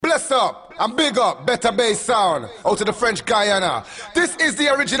Bless up and big up Better Bass Sound out to the French Guyana. This is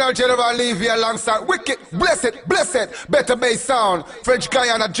the original General Levy alongside Wicked, blessed Better Bass Sound. French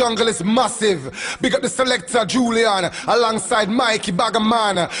Guyana jungle is massive. Big up the selector Julian alongside Mikey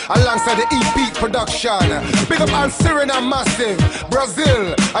Bagaman alongside the EP production. Big up all Serena Massive,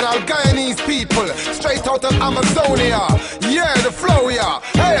 Brazil and all Guyanese people straight out of Amazonia. Yeah, the flow, yeah.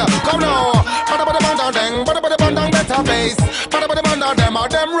 Hey, come now. Better Bass.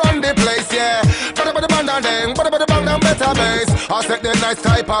 Them run the place, yeah. Better Bass. I set the nice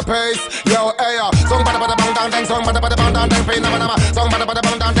type of pace. Yo, hey, song bada bada bang dang dang, song bada bada bang dang dang, pay nama nama, song bada bada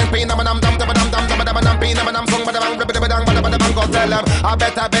bang dang dang, pay nama nam dam dam dam dam dam dam dam, pay nama nam, song bada bang bada bada bada bang, go tell them I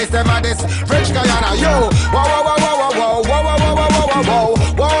Better Bass them at this French Guyana. Yo, wow wow wow wow wow wow wow wow wow wow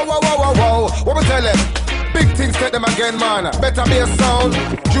wow wow wow wow. What we tell them? Big things take them again, man. Better Bass Sound,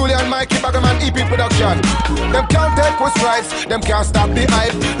 Julian, Mikey, Bagaman, EP production. Them can't take with stripes, them can't stop the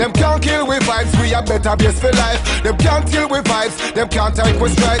hype. Them can't kill with vibes, we are Better Bass for life. Them can't kill with vibes, them can't take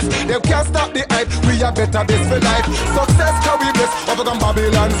with stripes. Them can't stop the hype, we are Better Bass for life. Success can we bless, overcome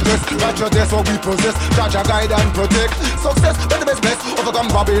Babylon's stress. Righteousness what we possess, judge a guide and protect. Success, Better Bass bless, overcome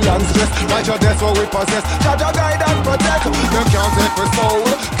Babylon's stress. Righteousness what we possess, judge a guide and protect. Them can't take with soul,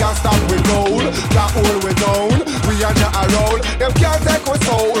 can't stop with gold, can't hold with down. We are not a roll. Them can't take with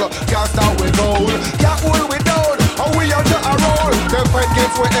soul, can't start with gold, can't hold with down. And we are not a roll. Them fight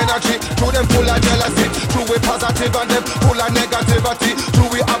games with energy, through them full of jealousy, through we positive and them full of negativity.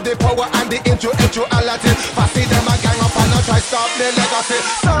 Through we have the power and the intellectuality. Fancy them a gang up and not try stop their legacy.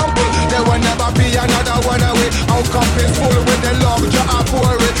 Sample, there will never be another one away. Our cup is full with the love, Jah are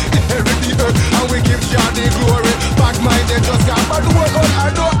pouring. Inherit the earth and we give Jah the glory. Bad mind they just can't but the world all I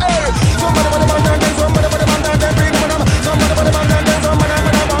know. Hey, somebody bang dang, somebody bang dang, they bring them. Somebody bang dang, somebody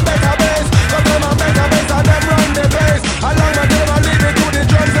bang Better Bass. Cause them a Better Bass and them run the bass. Along with them I leave it to the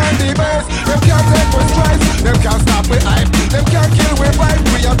drums and the bass. Them can't take with stripes, them can't stop with hype. Them can't kill with vibe,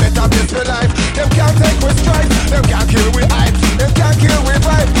 we are Better Bass for life. Them can't take with stripes, them can't kill with hype. Them can't kill with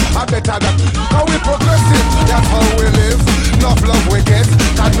vibe, I better that. How we progressive, that's how we live. Enough love we get,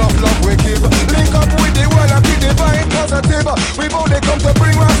 and enough love we give. Link up with the world and be divine positive. We've only come to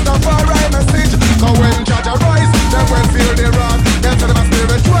bring Rastafari message. Cause when Jah rise, them will feel the wrath. Them tell them a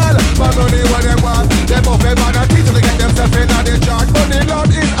spiritual, but only what they want. Them both have bad teeth to get themselves in the chart. But the Lord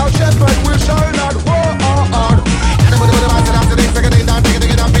is our shepherd, we shall not war on. Anybody with the master after they figure it out, take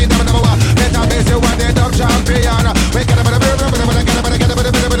it up, beat them number one. Better Bass, you want the dog champion. We get a bit of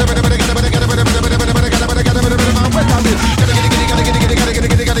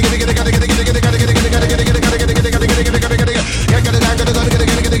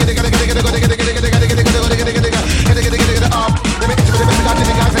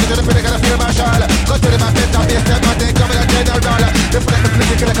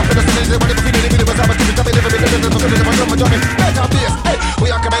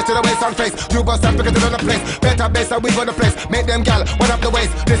you bust up because it's on the place. Better Bass and we on the place. Make them gal, one up the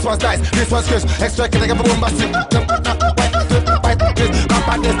waist. This was nice, this was crisp. Extra can I get a boom bust.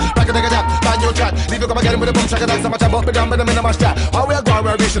 Bang your chat, leave you come again with a boom shaka dance. I'm a chap up and down, but I'm in a mash chat. How we are going,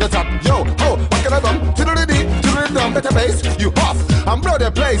 we're reaching the top. Yo, ho, what can I come? To the D, to the dumb, Better Bass, you off. I'm blow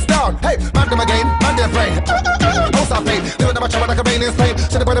the place down. Hey, man them again, man them play. House of pain, living in my chopper like a rain in Spain.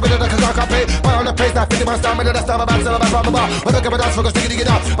 Should have put a bit of the car can pay. Buy on the place that 50 months down, but that's time about 7 about the bar. But look at my dance for go stick it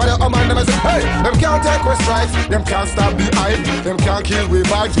up. But the man them say, hey, them can't take with stripes, them can't stop the hype, them can't kill with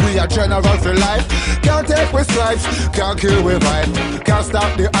vibes. We are general for life. Can't take with stripes, can't kill with vibe, can't stop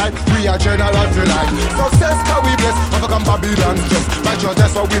the hype. We are general for life. Success can we bless, overcome Babylon's stress.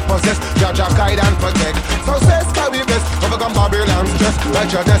 Righteousness what we possess, Jah guide and protect. Success can we bless, overcome Babylon's stress.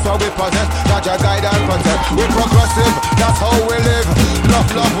 Righteousness what we possess, Jah guide and protect. We progressive, that's how we live. Enough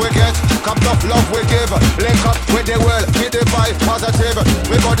love we get, come enough love we give. Link up with the world, with the vibe positive.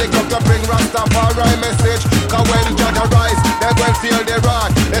 We got the come to bring Rastafari message. Cause when Jah rise, they will feel the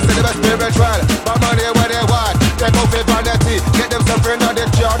wrath. They say the best spiritual, but money where they want. They go for vanity, get themselves in on the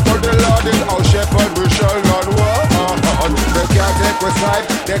chart. For the Lord is our shepherd, we shall not walk. They can't take with side,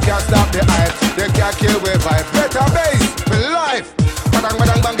 they can't stop the hype, they can't kill with vibe. Better Bass for life. Badang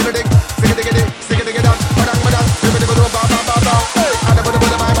badang bang give a dig, stick it dig, stick it dig down. Badang badang, give it ba ba ba ba. Hey, and the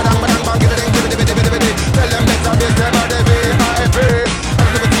badang badang bang give it dig, give it dig. Tell them Better Bass, them are the VIP. And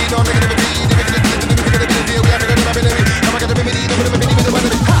the tea don't make it be. We are the baby. I'm gonna be me,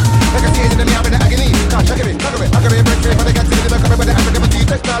 ha. Like I see it in the in the agony. Can't check it, look at it. I got a break free, but I got to the back of the African tea.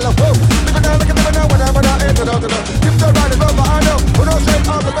 Take my love, whoa. Look at that, whatever I enter out. Tip the right and over, I know. Who knows straight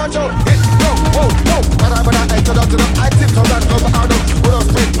out the control. Hit, whoa. But I enter out to the I tip the right over, I know. Who knows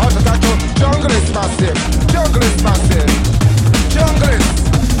straight out the control. Jungle is massive. Jungle is.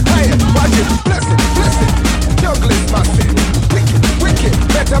 Hey.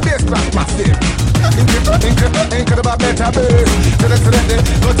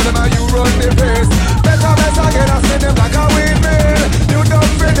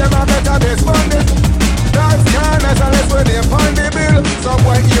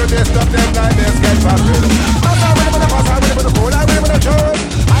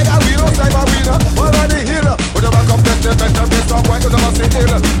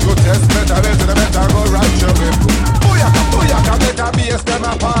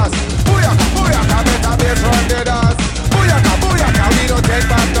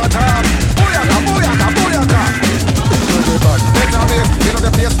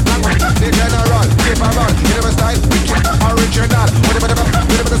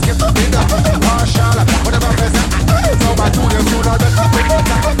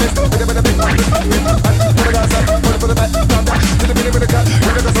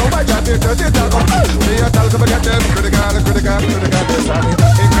 so much I did to the dog. Me a tell them get them critical, this and it.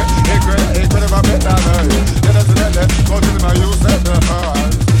 It could have been done. Get us in it, go to my use it.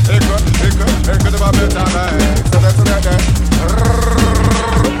 It could have been done. So that's right there.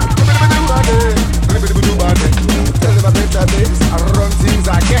 Tell them a better days, I run things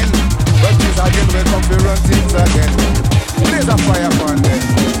again. Run things again, we come to run things again. There's a fire for them.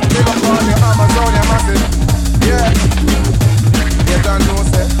 They don't call the Amazonia massive. Yeah. You don't know,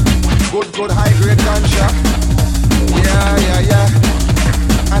 say. Good high grade ganja. Yeah.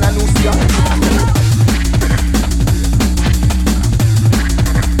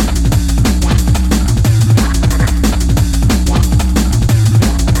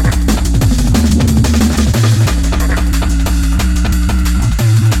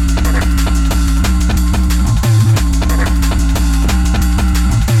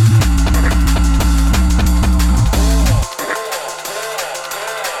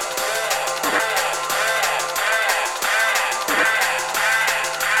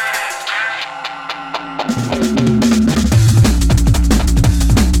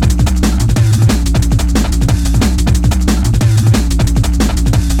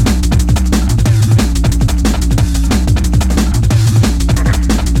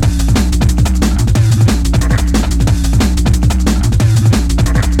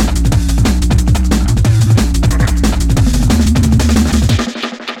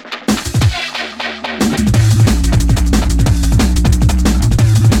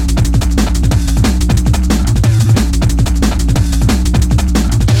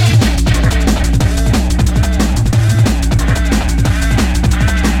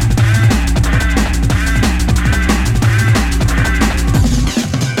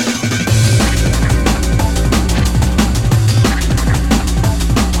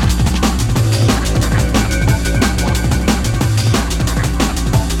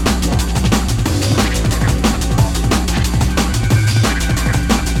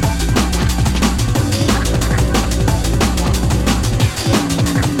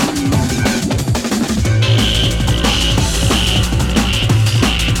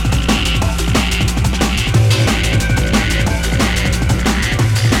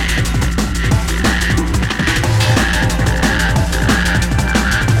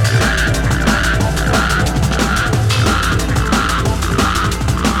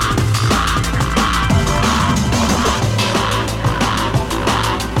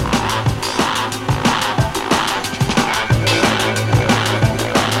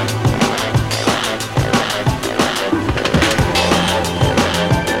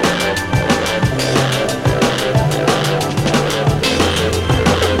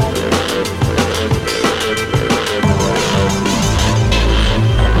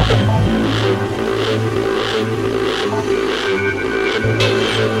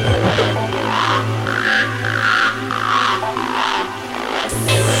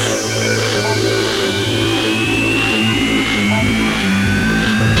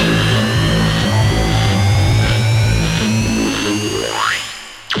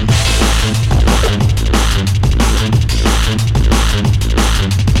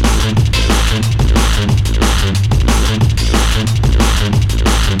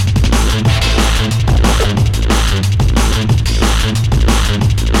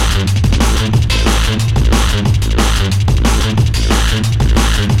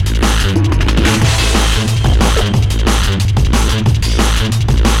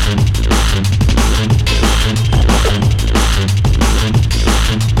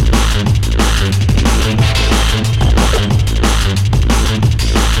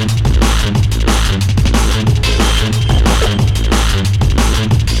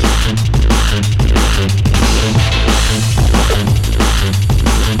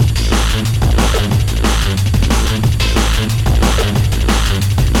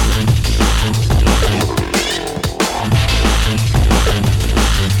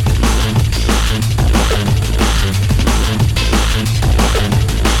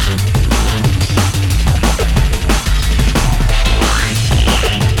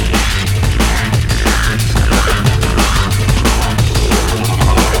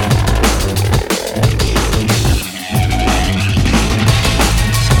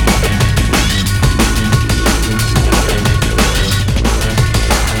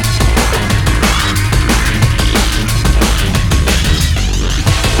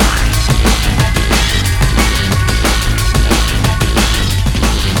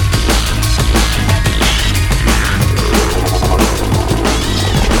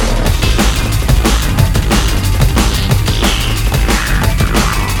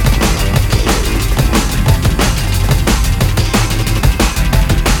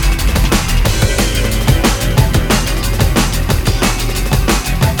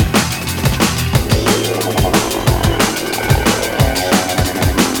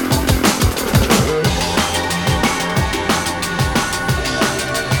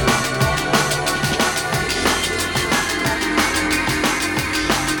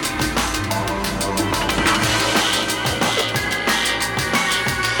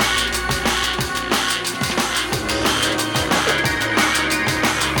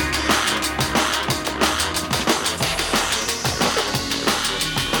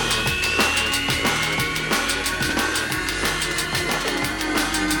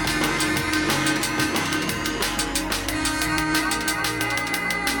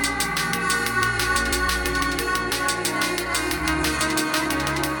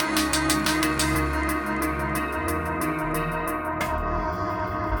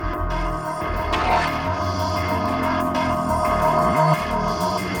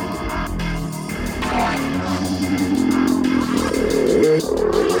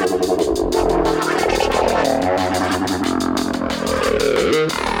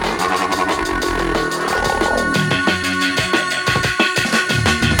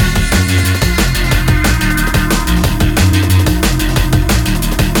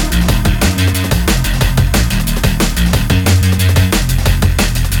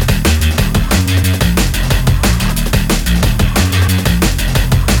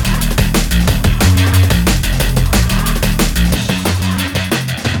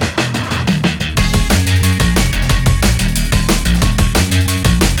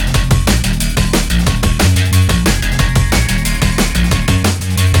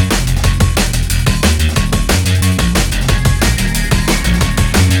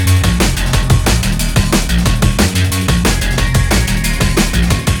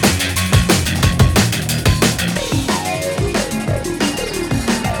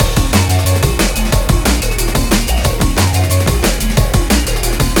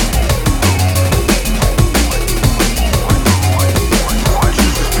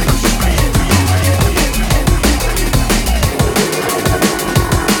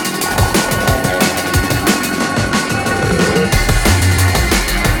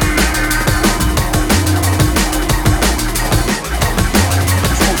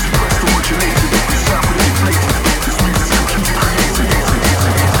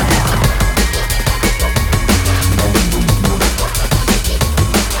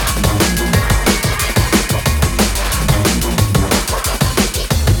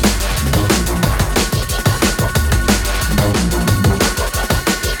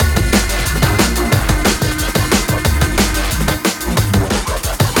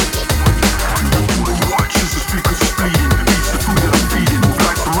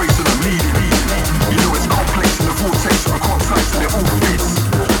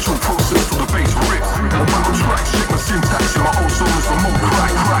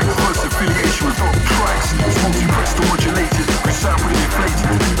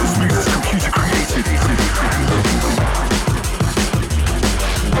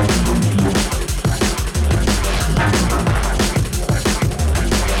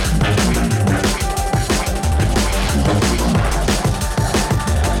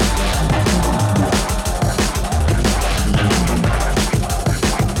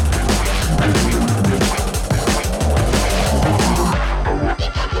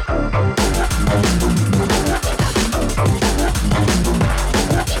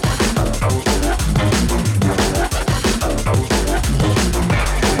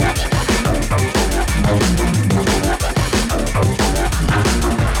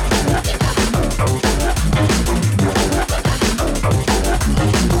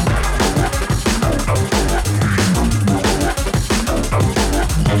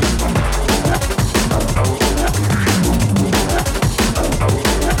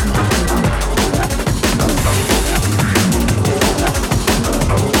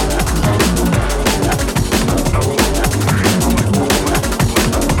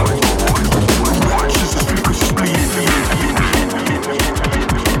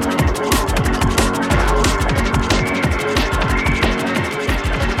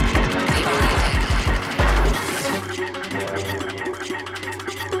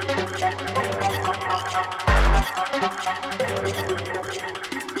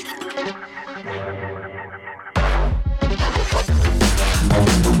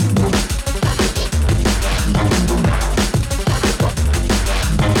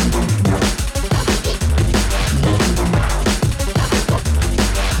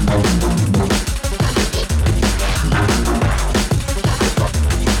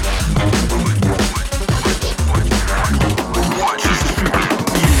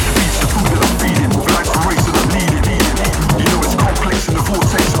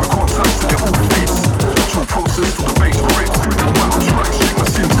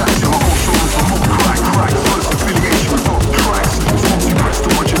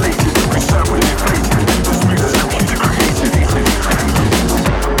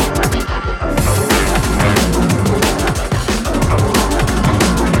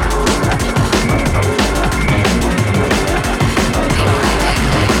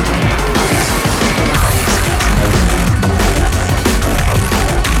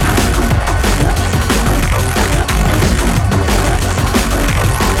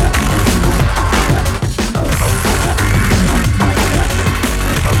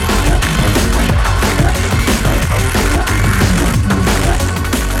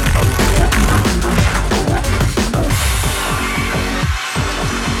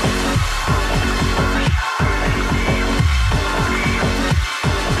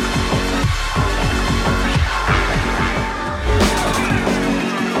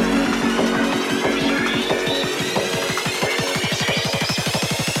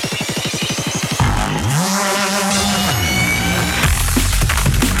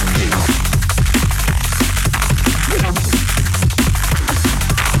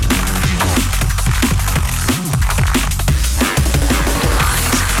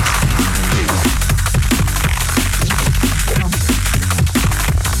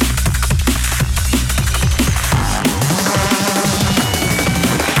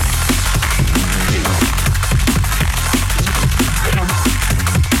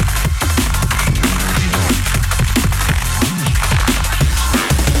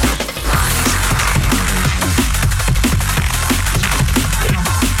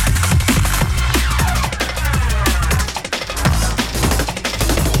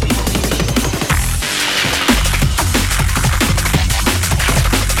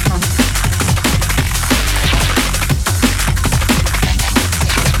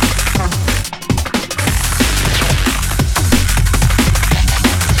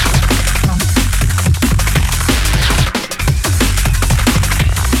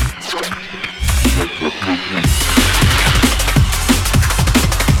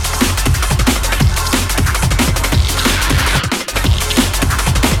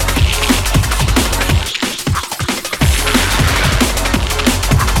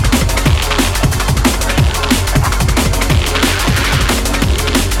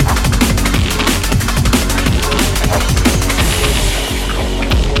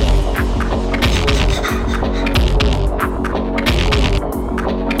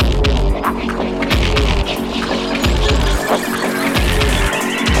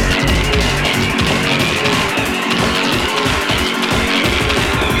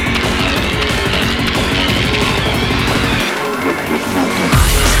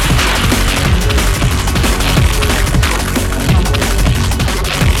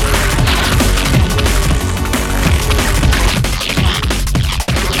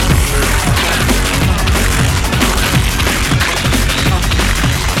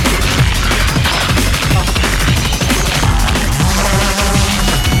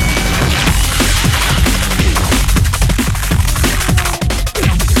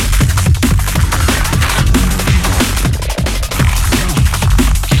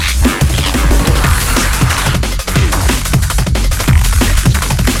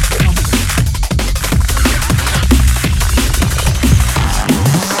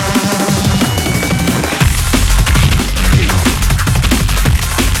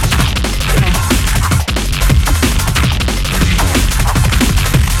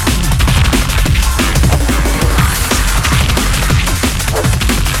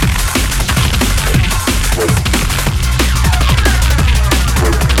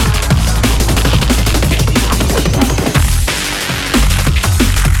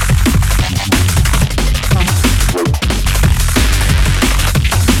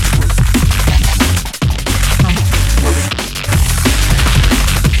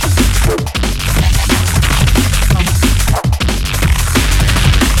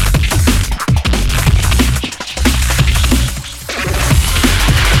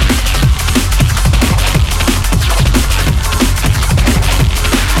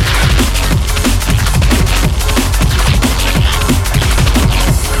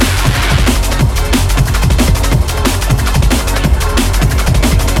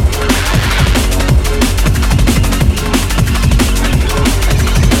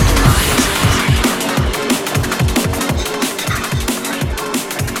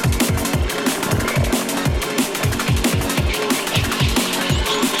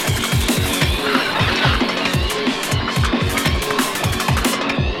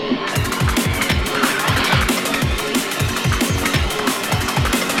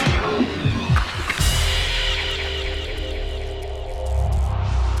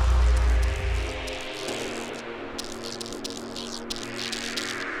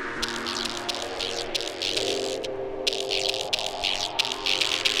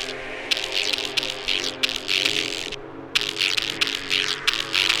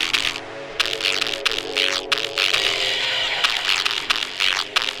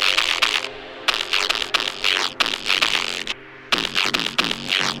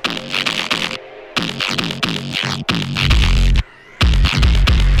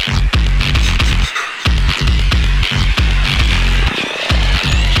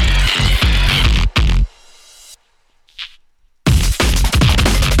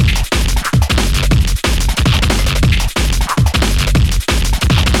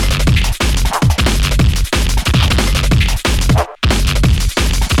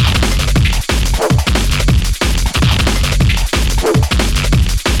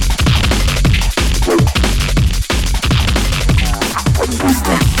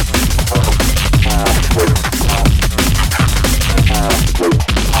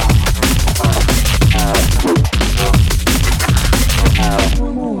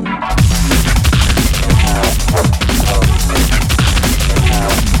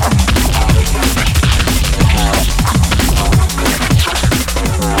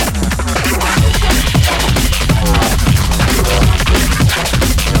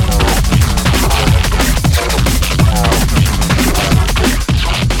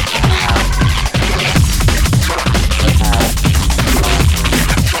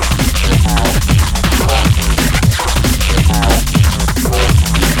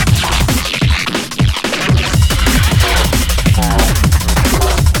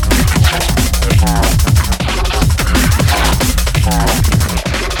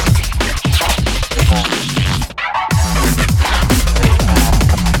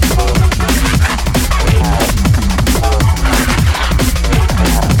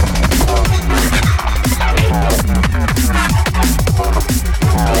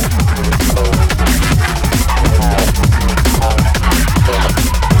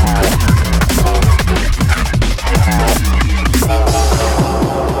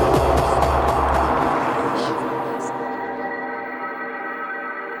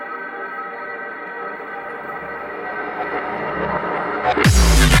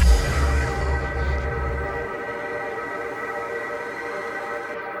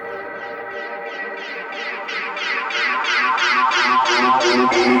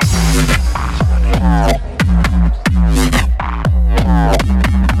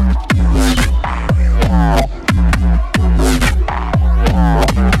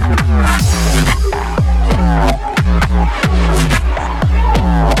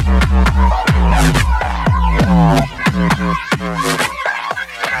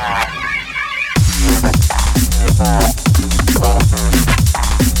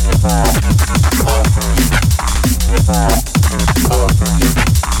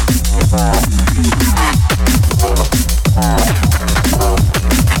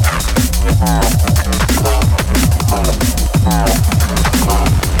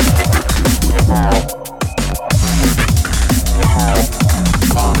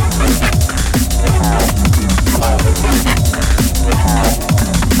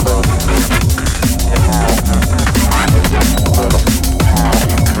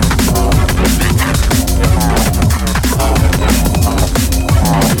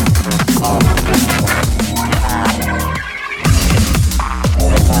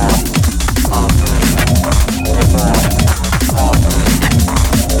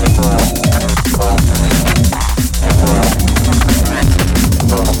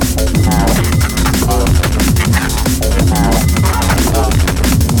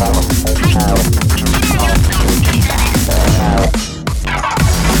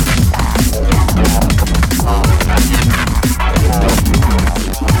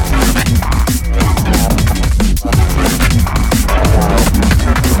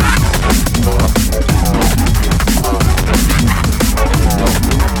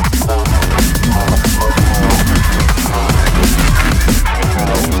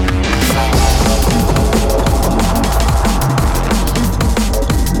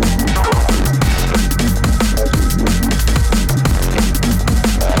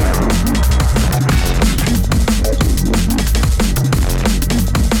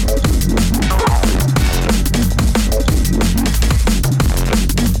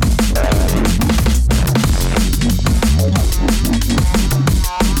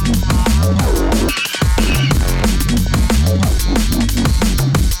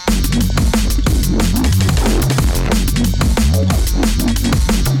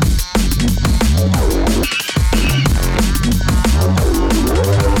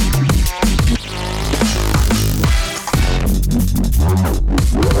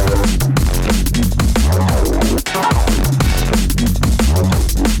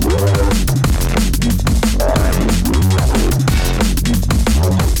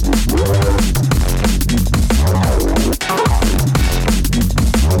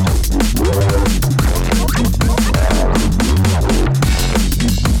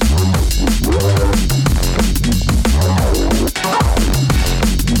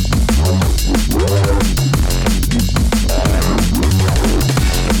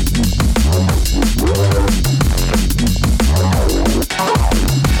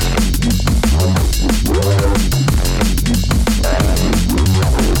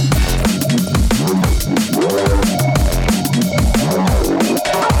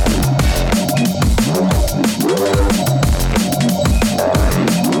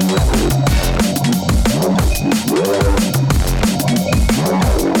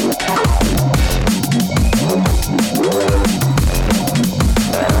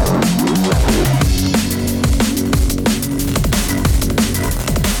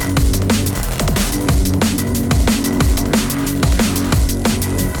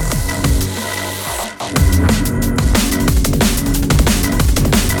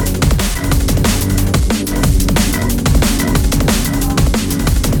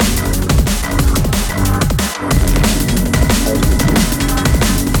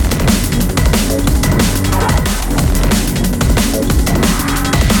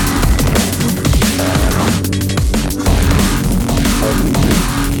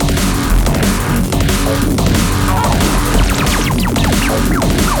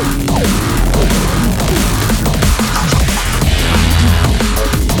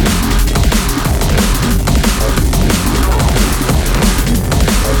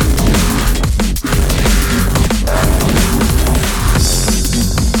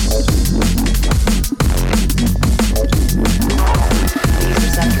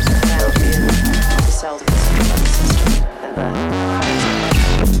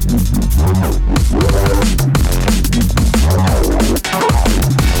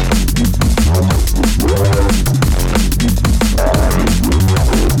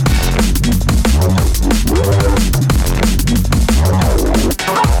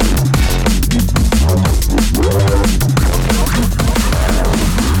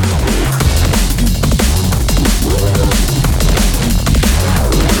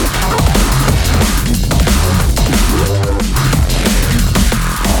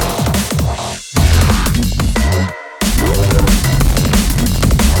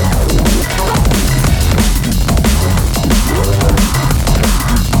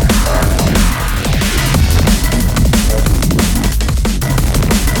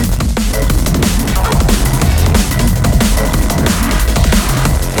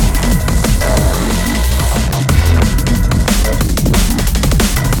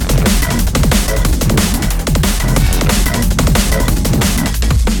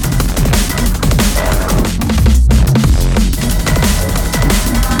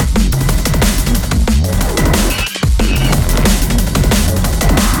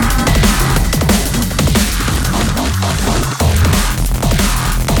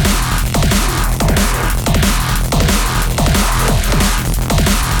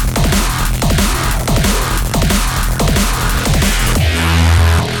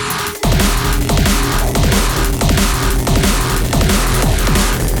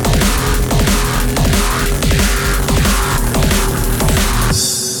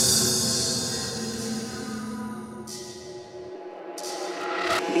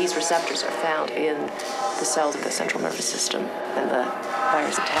 these receptors are found in the cells of the central nervous system, and the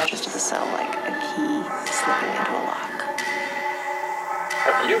virus attaches to the cell like a key slipping into a lock.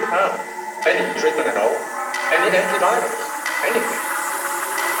 Have you found any treatment at all? Any antivirus? Anything?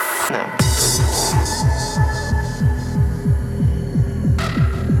 No.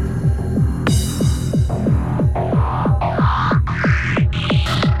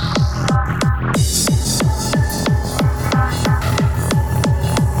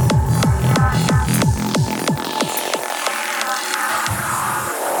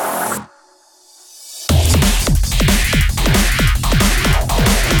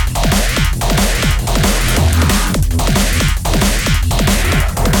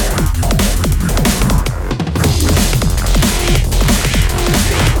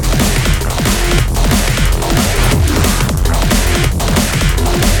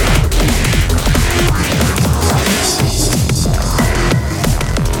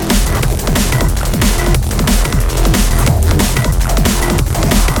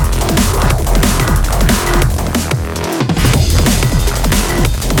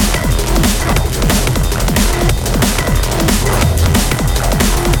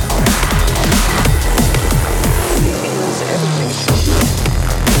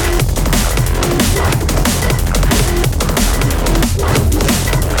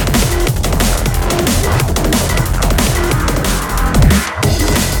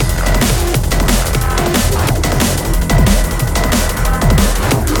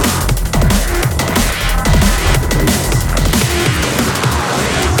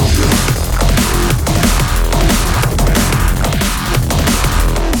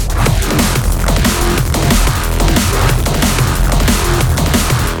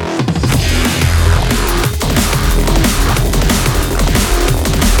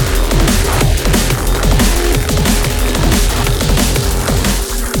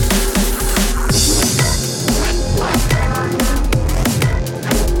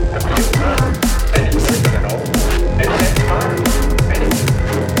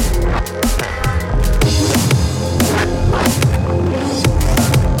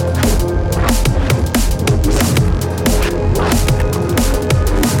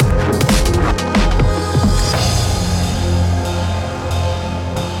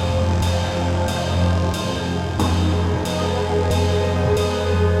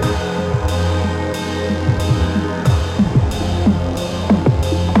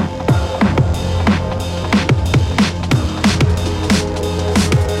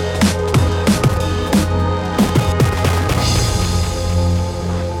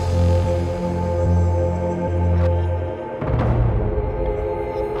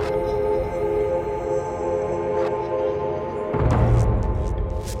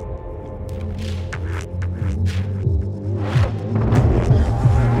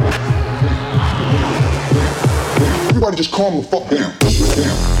 Everybody just calm the fuck down.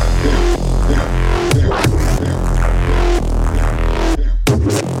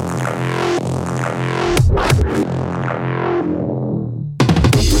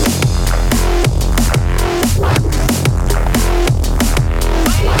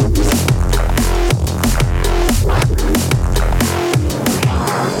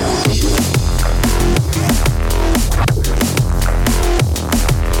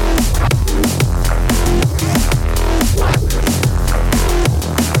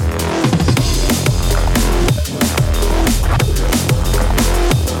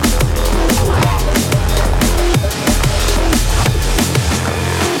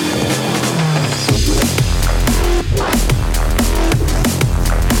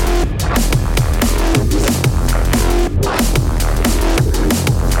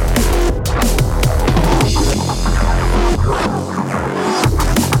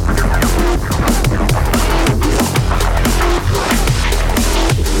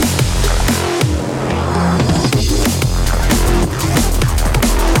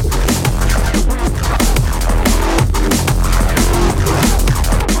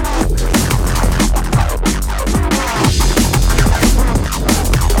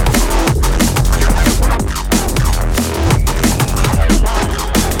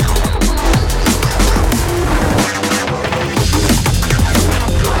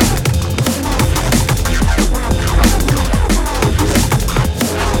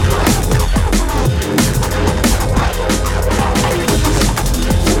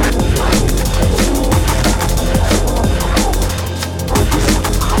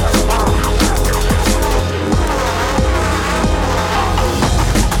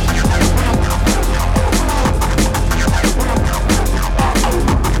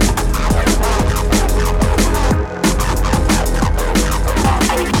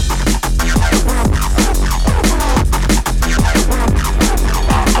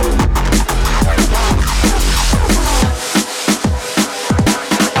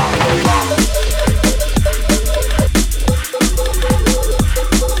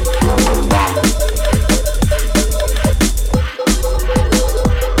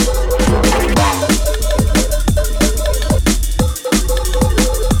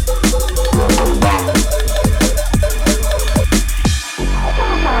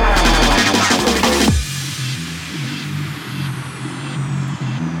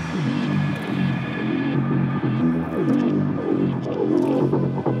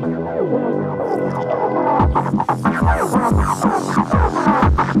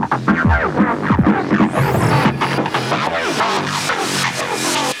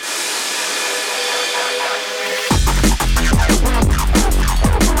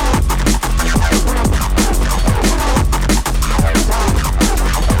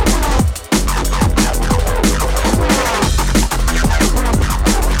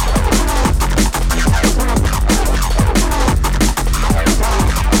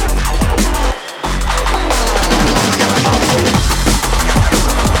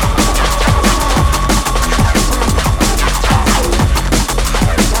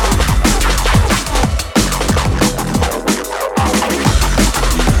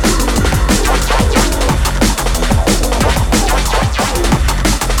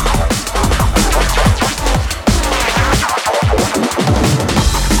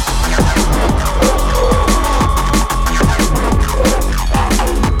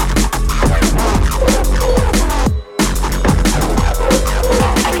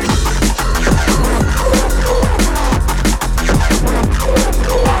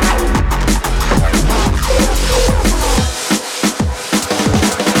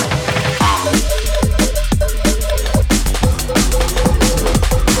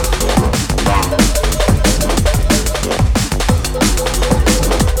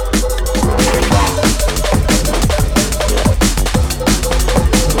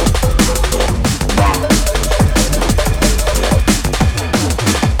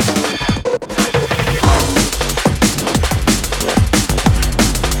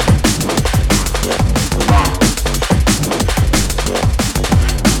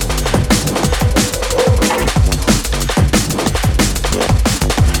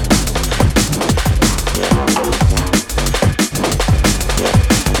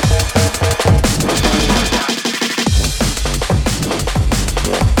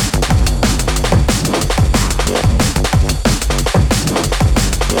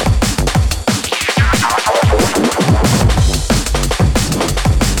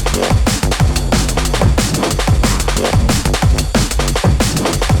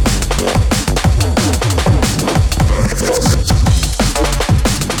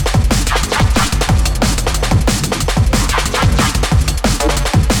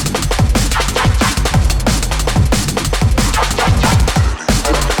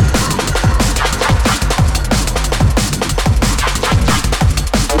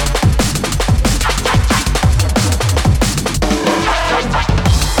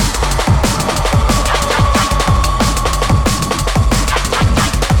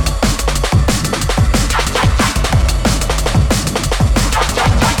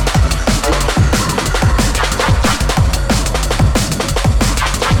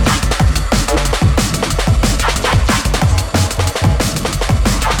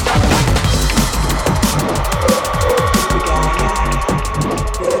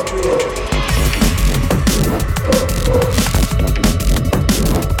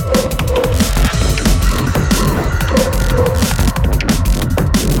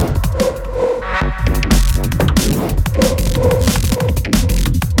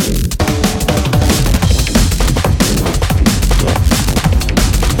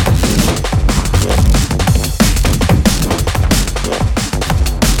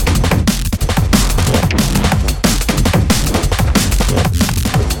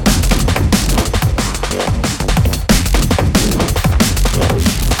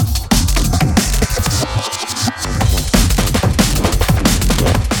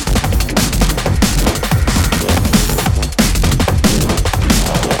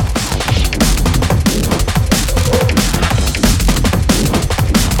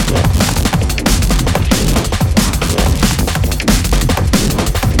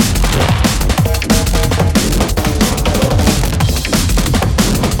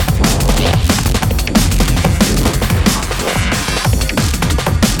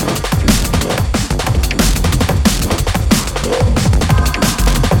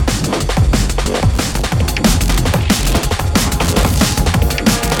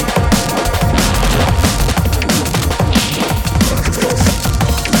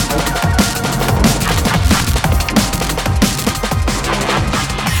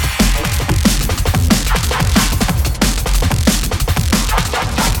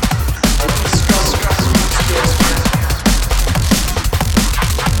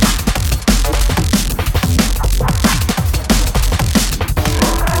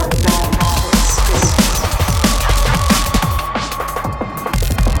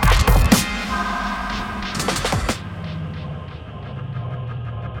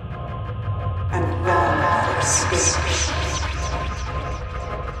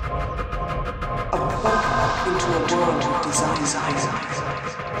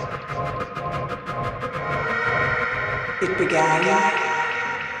 It began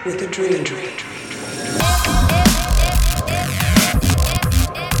with a dream.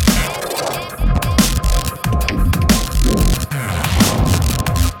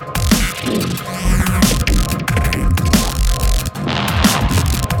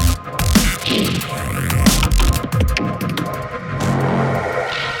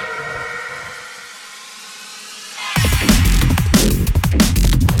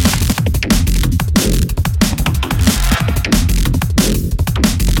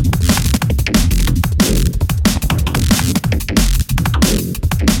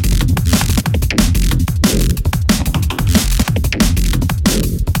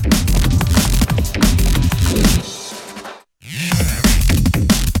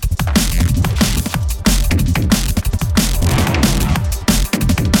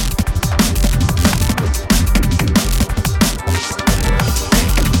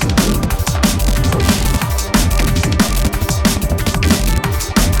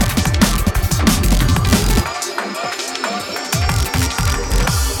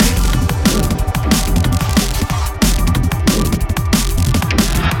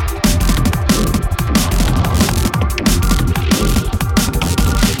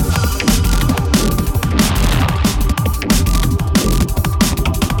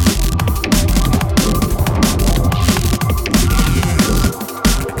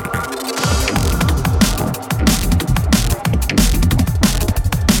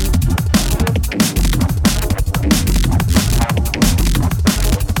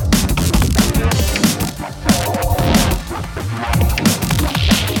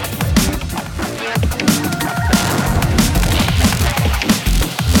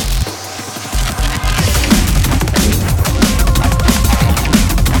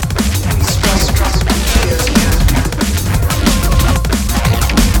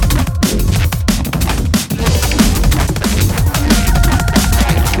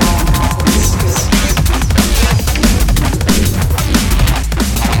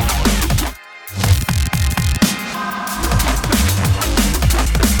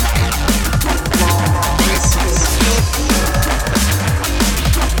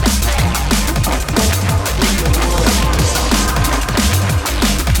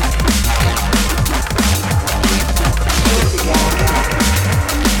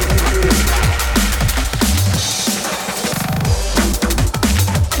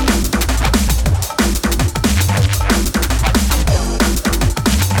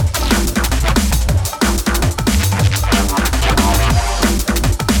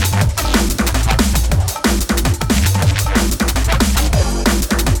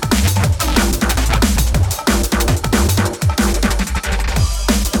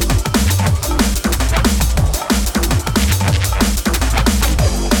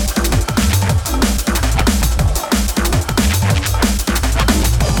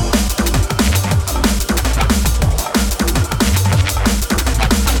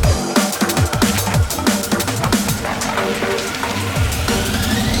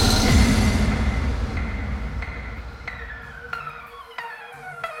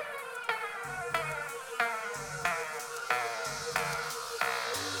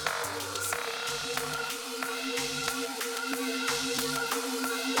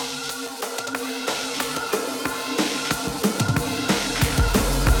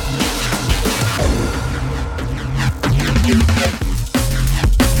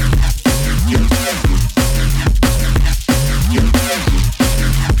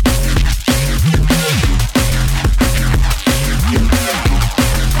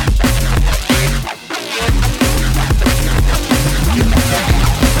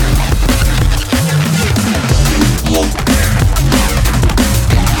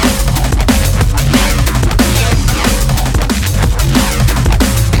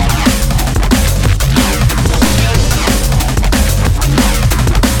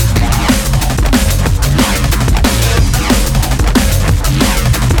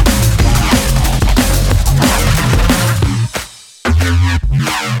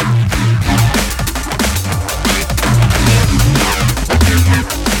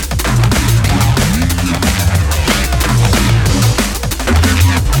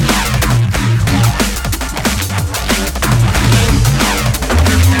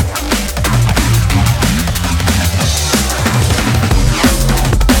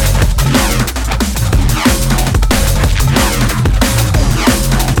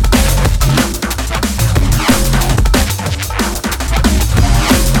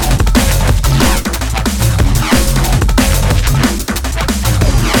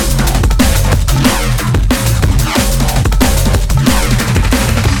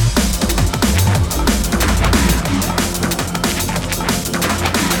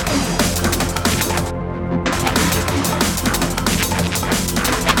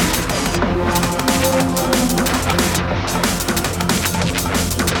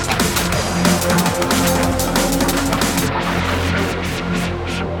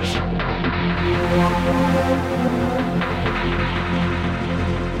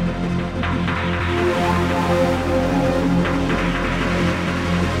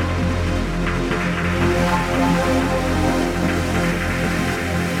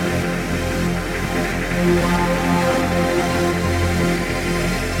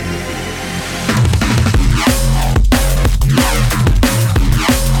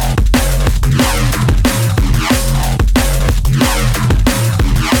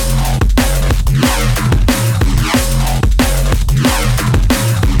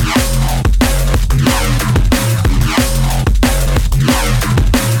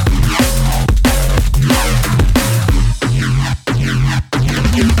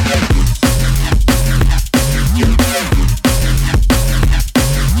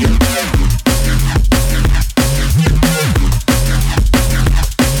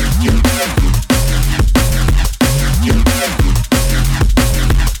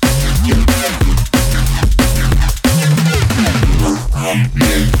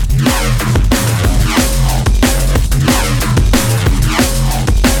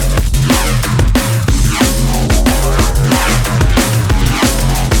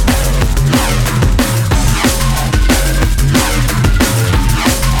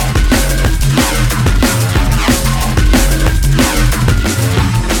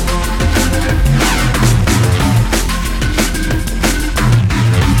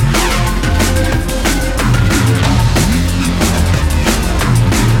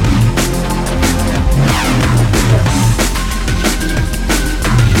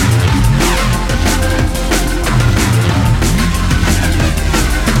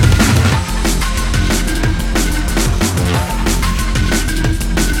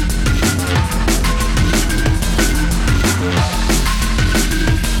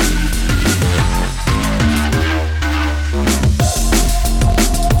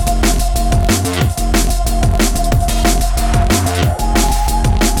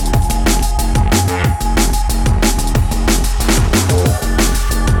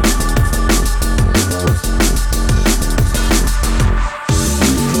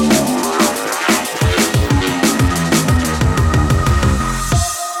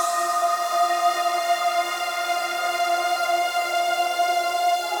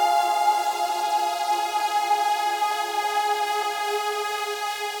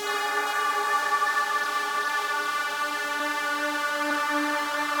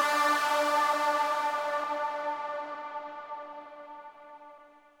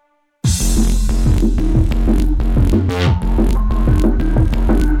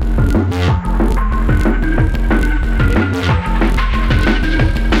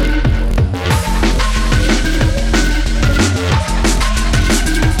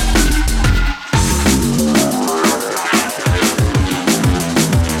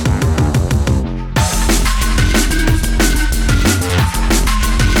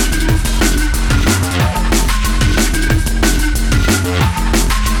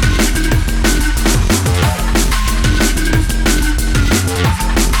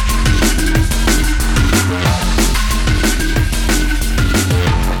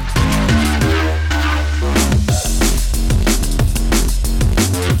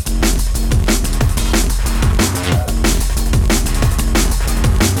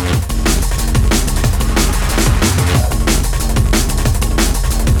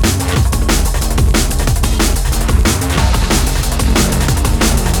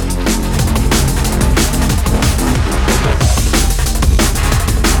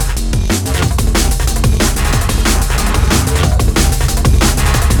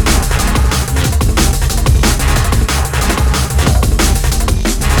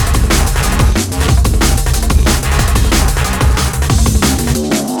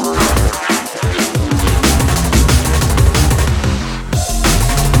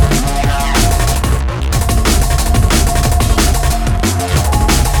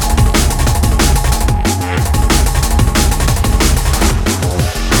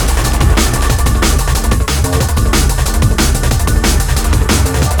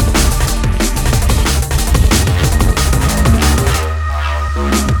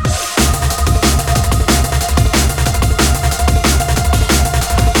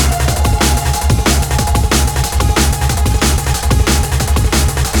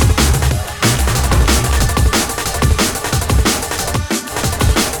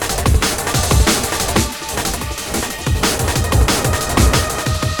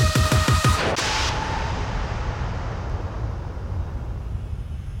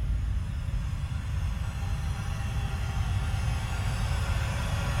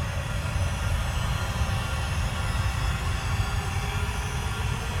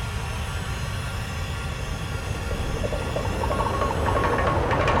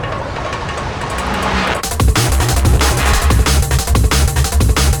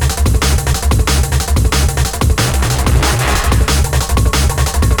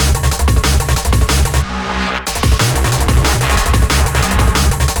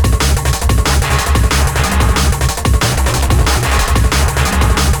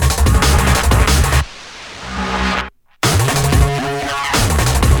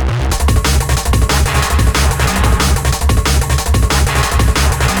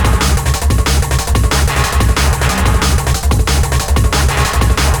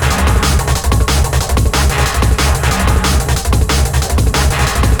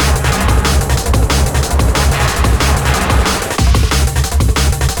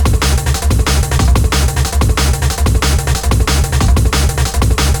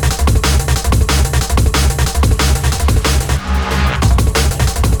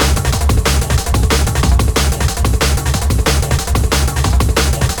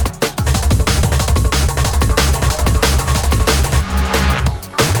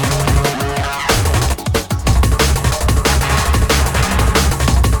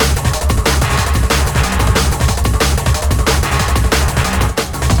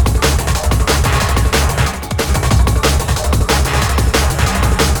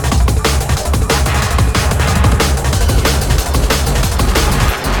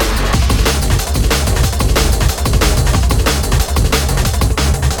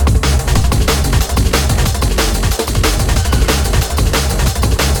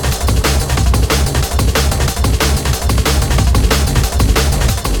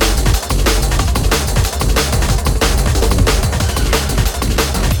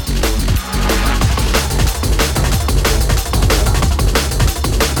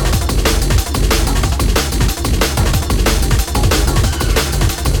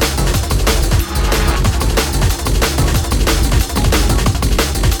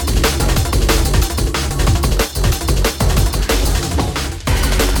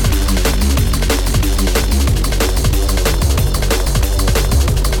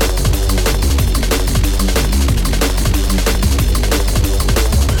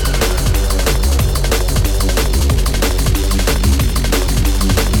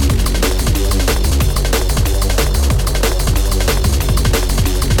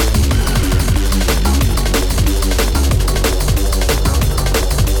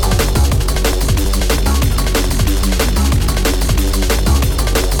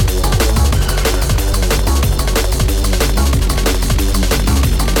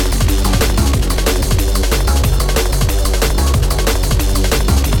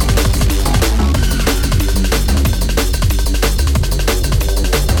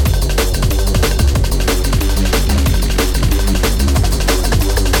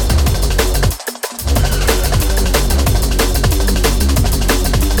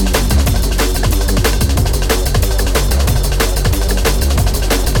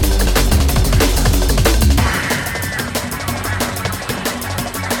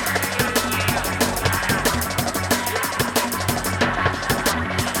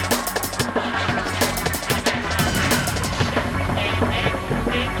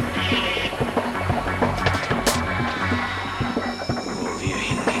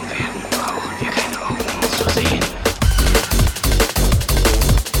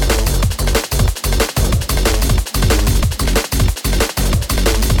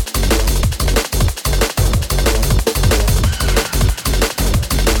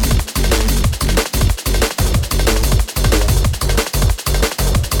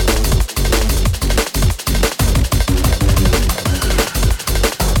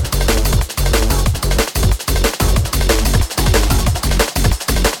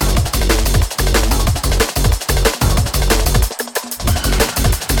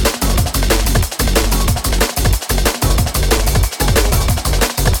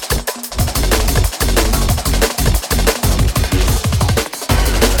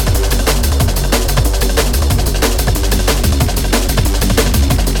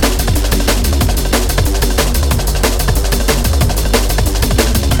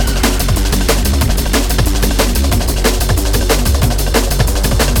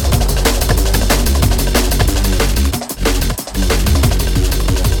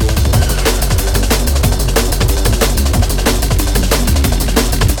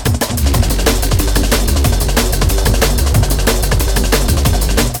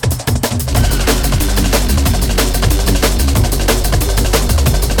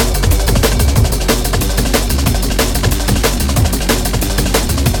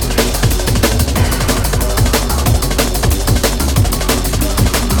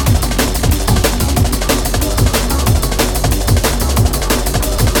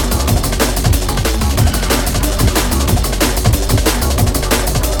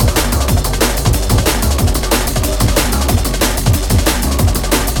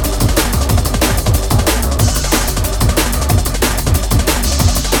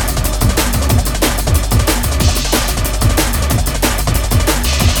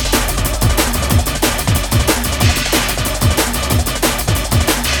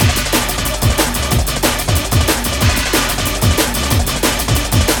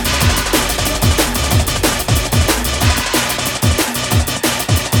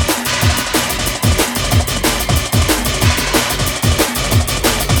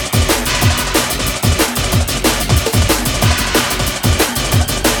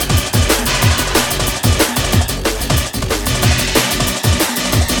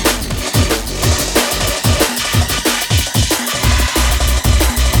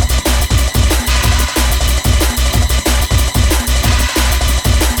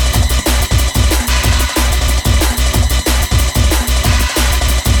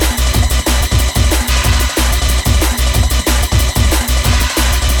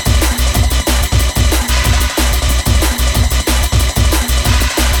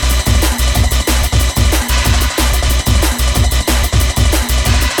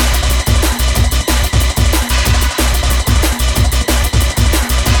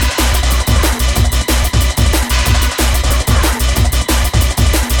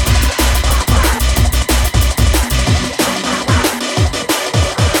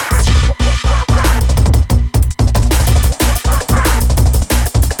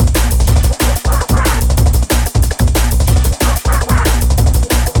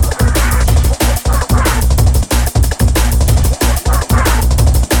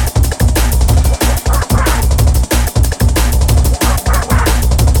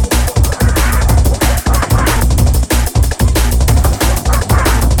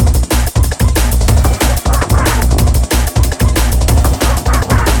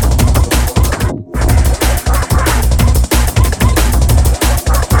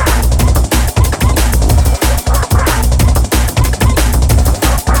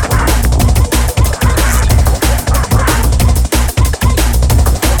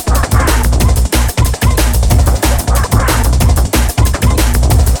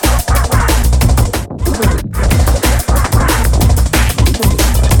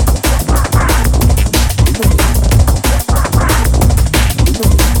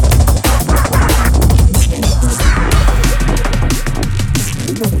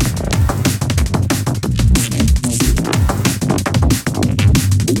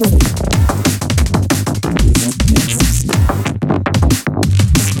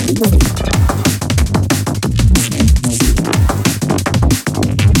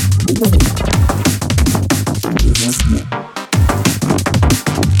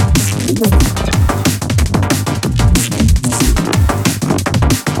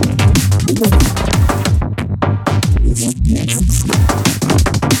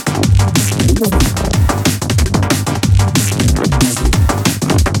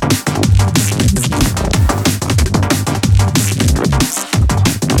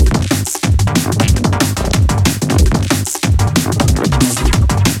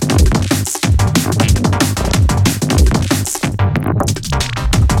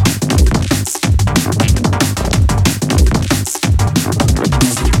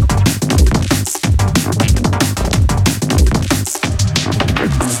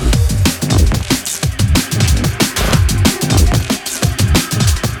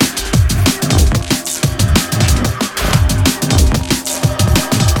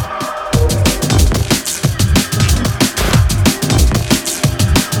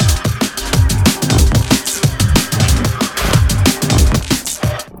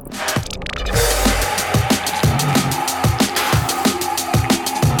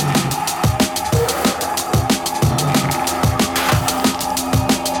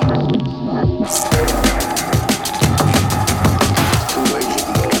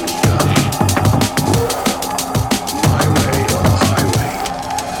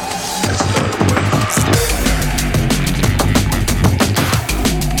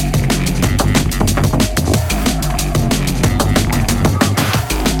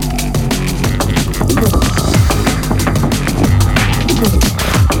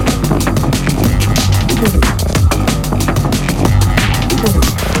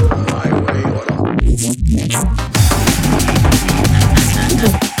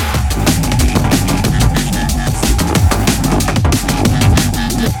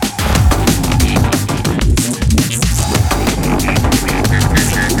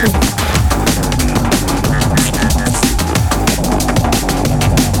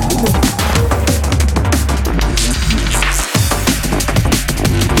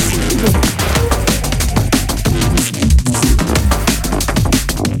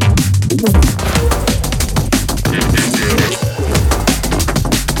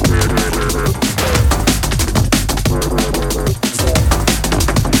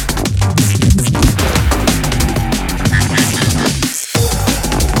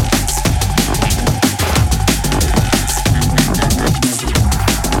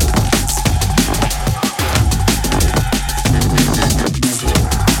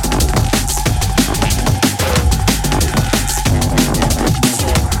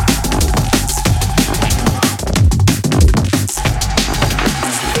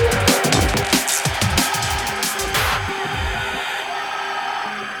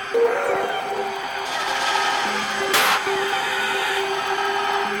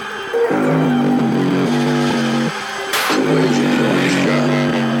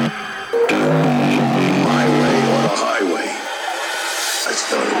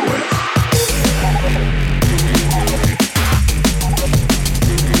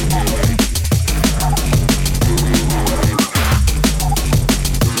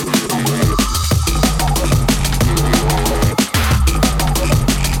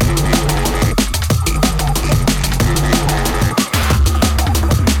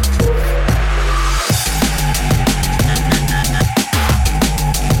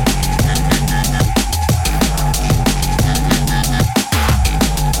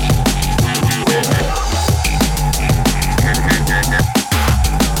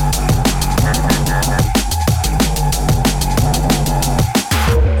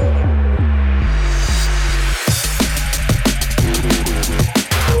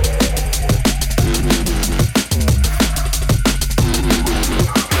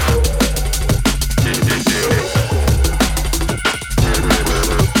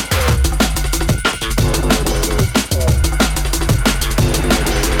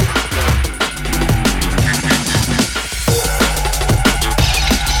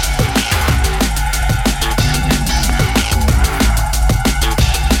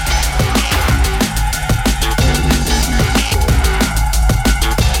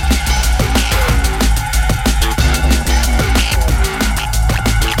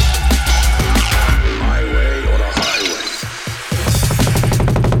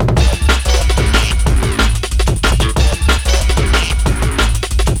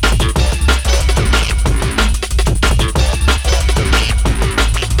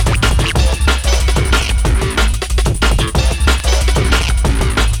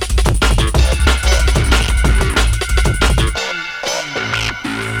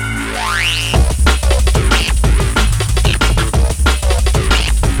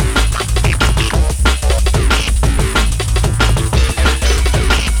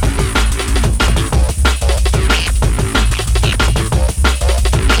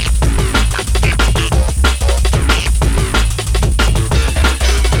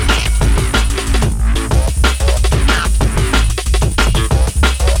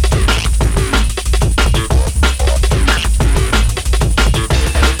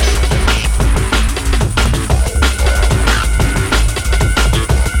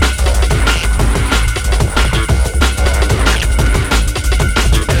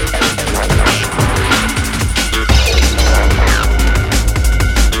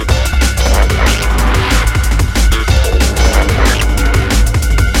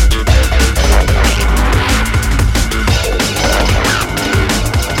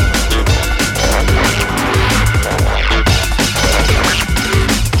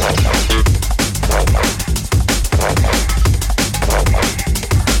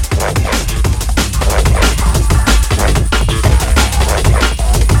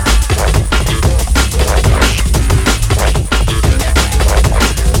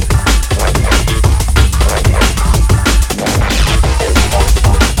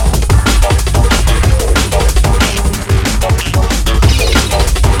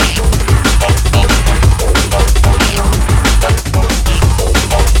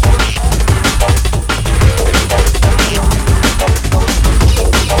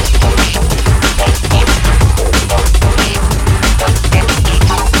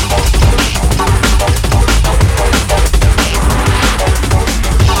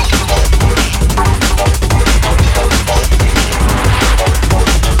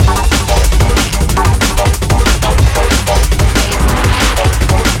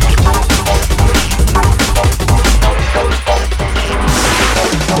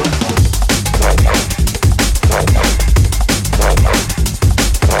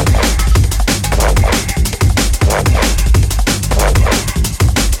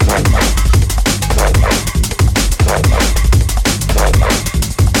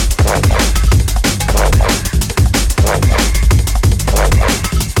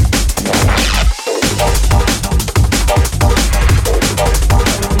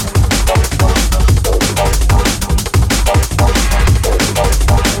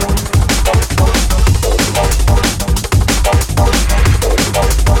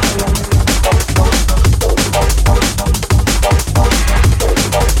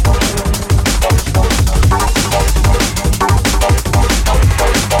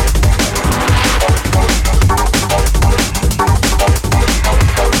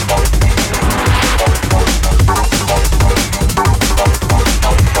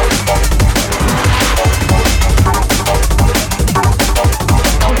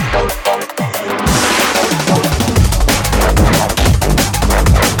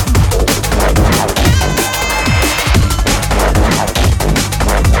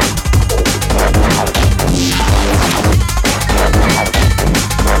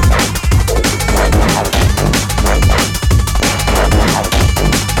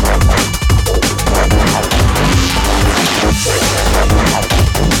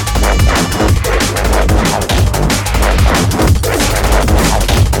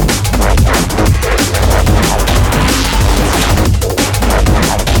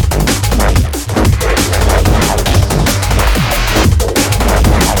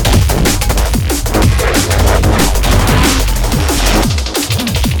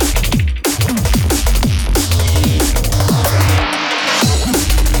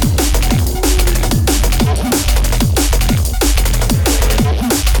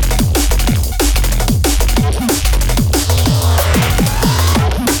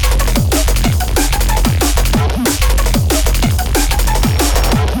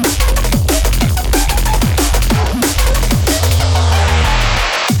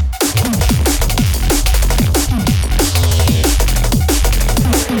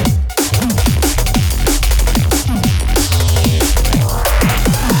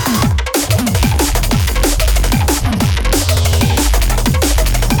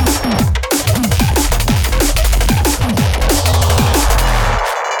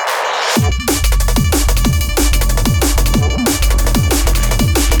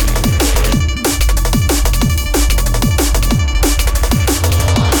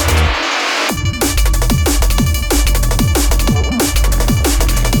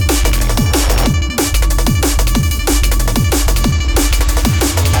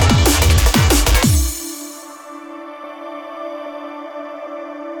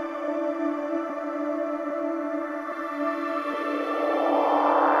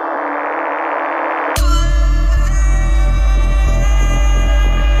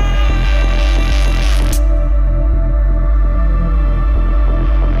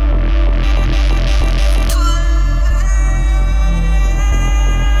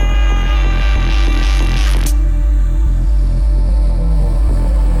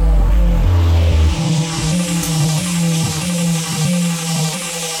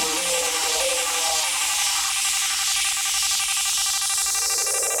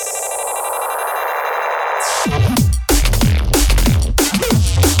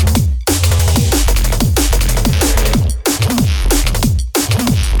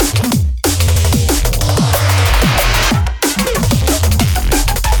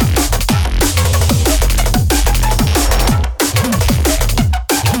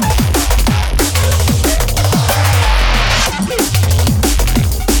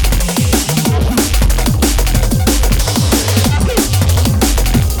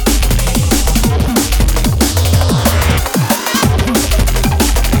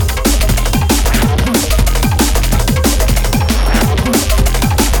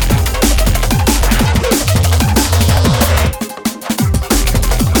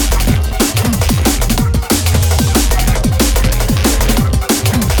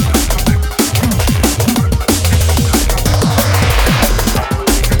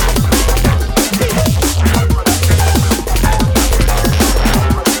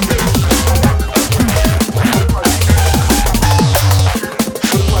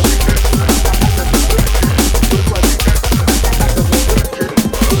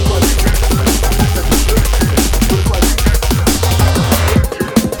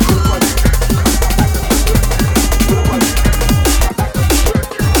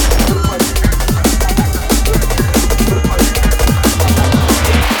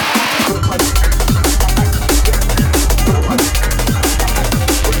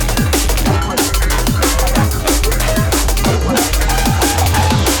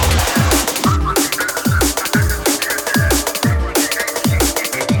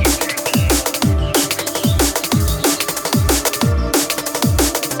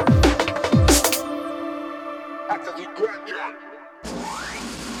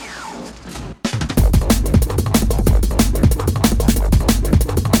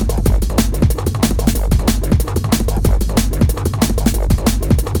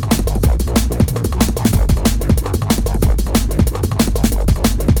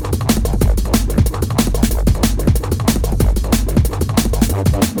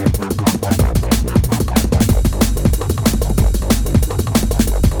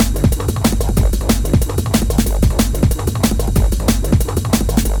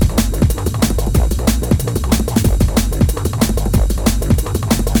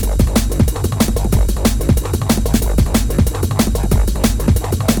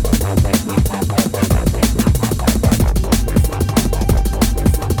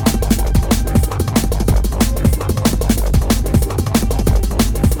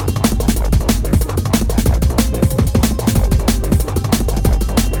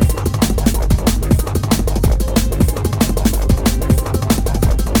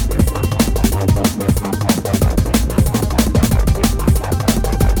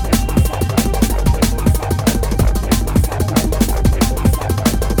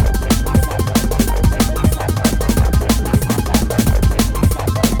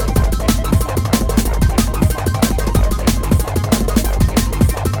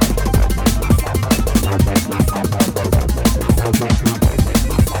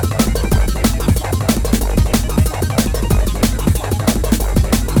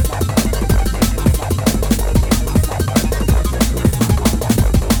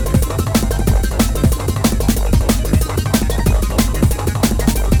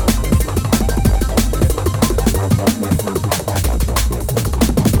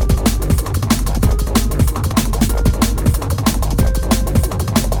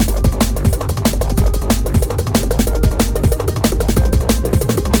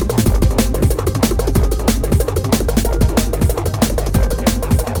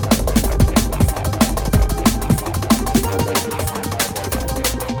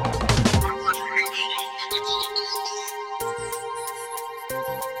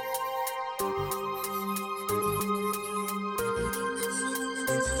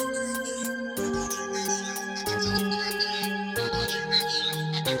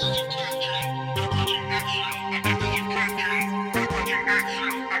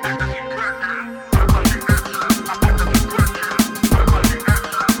 Turntables.